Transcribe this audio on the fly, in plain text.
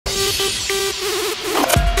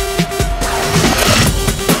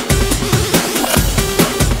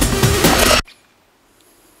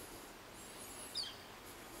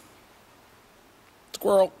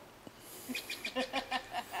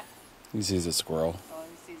He sees a squirrel. All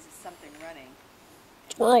he sees is something running.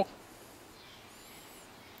 Squirrel!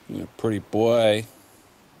 You're a pretty boy.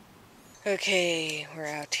 Okay, we're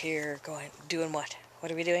out here doing what?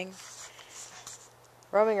 What are we doing?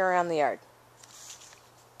 Roaming around the yard.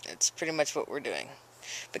 That's pretty much what we're doing.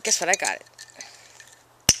 But guess what? I got it.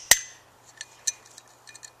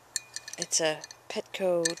 It's a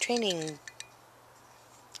Petco training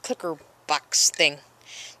clicker box thing.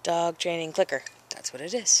 Dog training clicker. That's what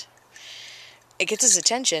it is. It gets his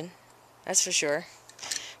attention. That's for sure.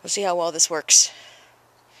 We'll see how well this works.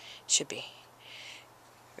 Should be.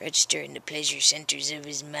 Register in the pleasure centers of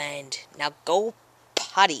his mind. Now go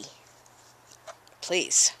potty.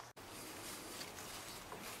 Please.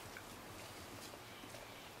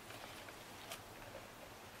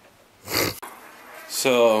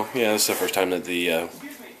 So, yeah, this is the first time that the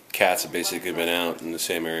cats have basically been out in the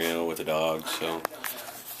same area with the dog, so,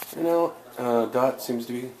 you know, Dot seems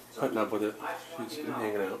to be putting up with it. She's been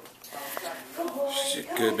hanging out. She's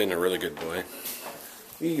been a really good boy.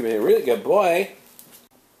 You've been a really good boy.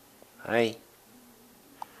 Hi.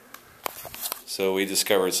 So we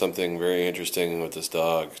discovered something very interesting with this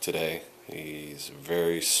dog today. He's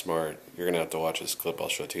very smart. You're going to have to watch this clip. I'll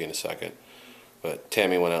show it to you in a second. But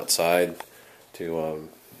Tammy went outside to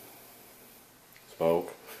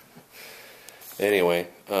smoke. Anyway,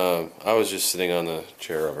 I was just sitting on the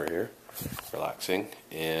chair over here, relaxing,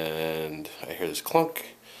 and I hear this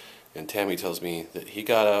clunk, and Tammy tells me that he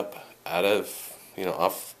got up out of,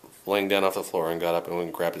 laying down off the floor, and got up and went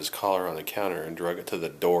and grabbed his collar on the counter and drug it to the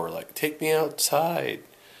door like, take me outside.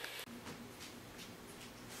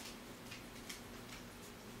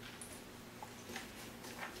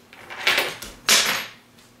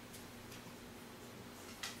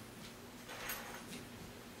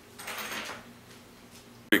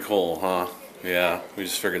 Pretty cool, huh? Yeah, we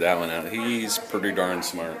just figured that one out. He's pretty darn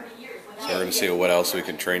smart. So we're going to see what else we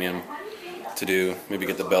can train him to do. Maybe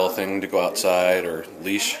get the bell thing to go outside, or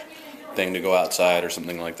leash thing to go outside, or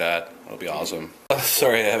something like that. That'll be awesome.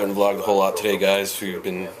 Sorry I haven't vlogged a whole lot today, guys. We've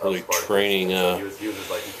been really training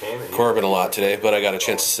Corbin a lot today, but I got a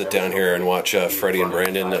chance to sit down here and watch Freddie and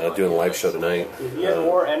Brandon doing a live show tonight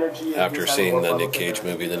after seeing the Nick Cage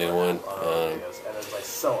movie, the new one.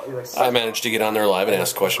 I managed to get on there live and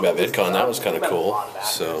ask a question about VidCon. That was kind of cool.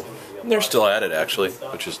 So they're still at it, actually,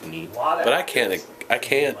 which is neat. But I can't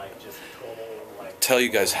tell you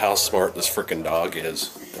guys how smart this freaking dog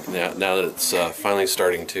is. Now that it's finally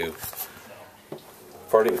starting to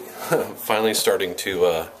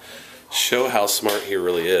show how smart he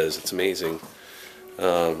really is. It's amazing.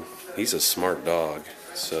 He's a smart dog.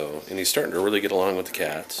 So, and he's starting to really get along with the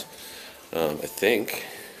cats. I think.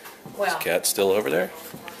 Is the cat still over there?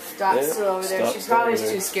 Dot's still over there. She's probably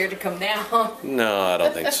too scared to come down. No, I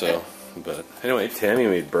don't think so. But anyway, Tammy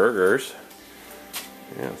made burgers.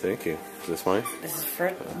 Yeah, thank you. Is this mine? This is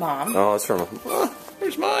for Mom. Oh, it's from... Oh,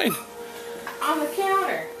 where's mine? On the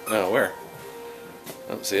counter. Oh, where? I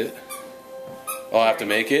don't see it. Oh, I have to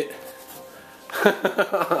make it?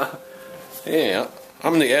 Yeah,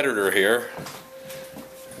 I'm the editor here.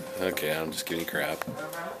 Okay, I'm just giving you crap.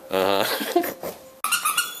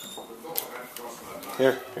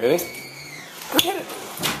 Here, ready? Get it!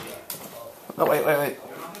 Oh, wait. Where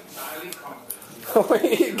are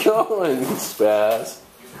you going, spaz?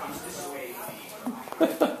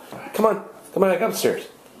 Come on back upstairs.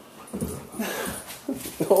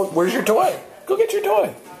 Where's your toy? Go get your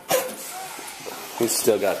toy. He's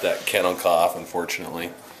still got that kennel cough,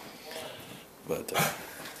 unfortunately. But,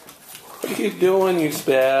 what are you doing, you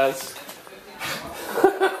spaz?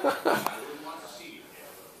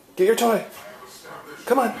 Get your toy.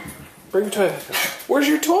 Come on. Bring your toy back. Where's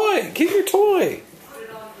your toy? Get your toy.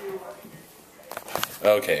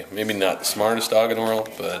 Okay, maybe not the smartest dog in the world,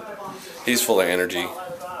 but he's full of energy.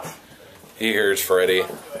 He hears Freddy.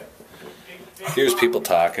 Hears people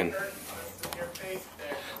talking.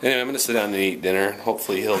 Anyway, I'm going to sit down and eat dinner.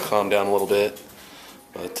 Hopefully he'll calm down a little bit.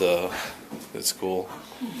 But, it's cool.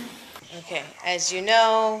 Okay, as you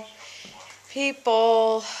know,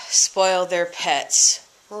 people spoil their pets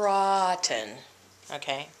rotten.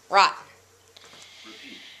 Okay, rotten.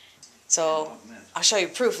 So, I'll show you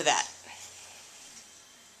proof of that.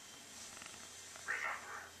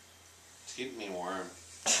 It's keeping me warm.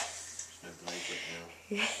 My blanket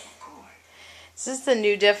now. Is this the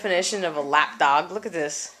new definition of a lap dog? Look at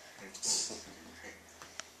this.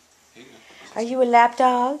 Are you a lap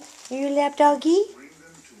dog? Are you a lap doggy?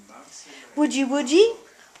 Would you?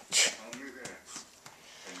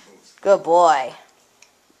 Good boy.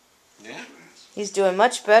 Yeah? He's doing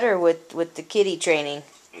much better with the kitty training.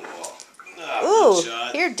 Ooh,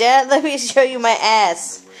 here, Dad, let me show you my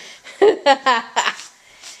ass. That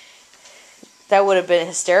would have been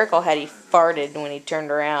hysterical had he farted when he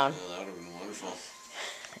turned around. Well, that would have been wonderful.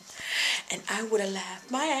 And I would have laughed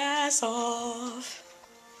my ass off.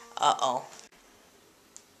 Uh-oh.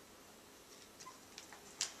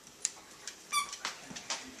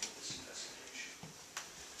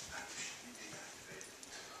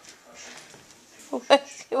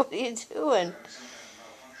 What are you doing?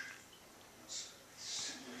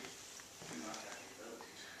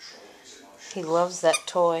 He loves that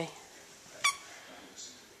toy.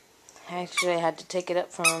 Actually, I had to take it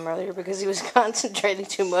up from him earlier because he was concentrating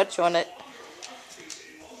too much on it.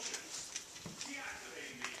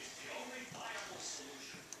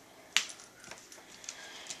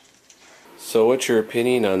 So what's your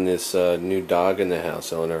opinion on this new dog in the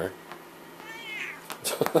house, Eleanor?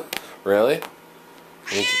 Really?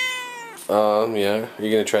 Yeah. Are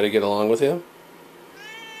you going to try to get along with him?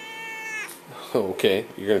 Okay.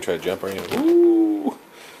 You're going to try to jump, aren't you? Ooh!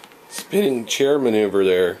 Spinning chair maneuver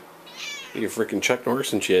there. You're freaking Chuck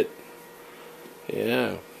Norris and shit.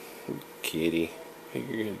 Yeah. Kitty.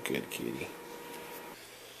 You're a good kitty.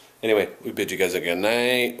 Anyway, we bid you guys a good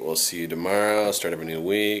night. We'll see you tomorrow. Start of a new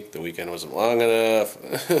week. The weekend wasn't long enough.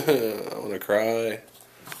 I want to cry.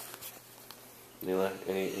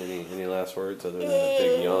 Any last words other than a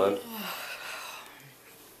big yawn?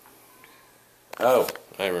 Oh,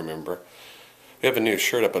 I remember. We have a new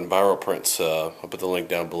shirt up on Viral Prints. I'll put the link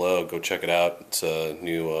down below. Go check it out. It's a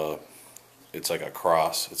new, it's like a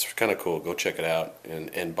cross. It's kind of cool. Go check it out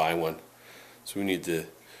and buy one. So we need the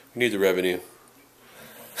revenue.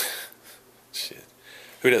 Shit.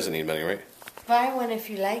 Who doesn't need money, right? Buy one if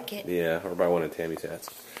you like it. Yeah, or buy one of Tammy's hats.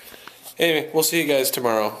 Anyway, we'll see you guys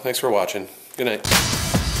tomorrow. Thanks for watching. Good night.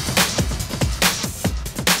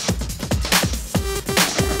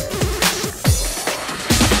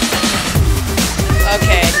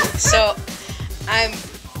 Okay, so I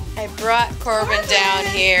brought Corbin down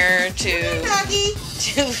here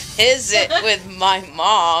to visit with my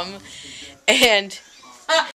mom, and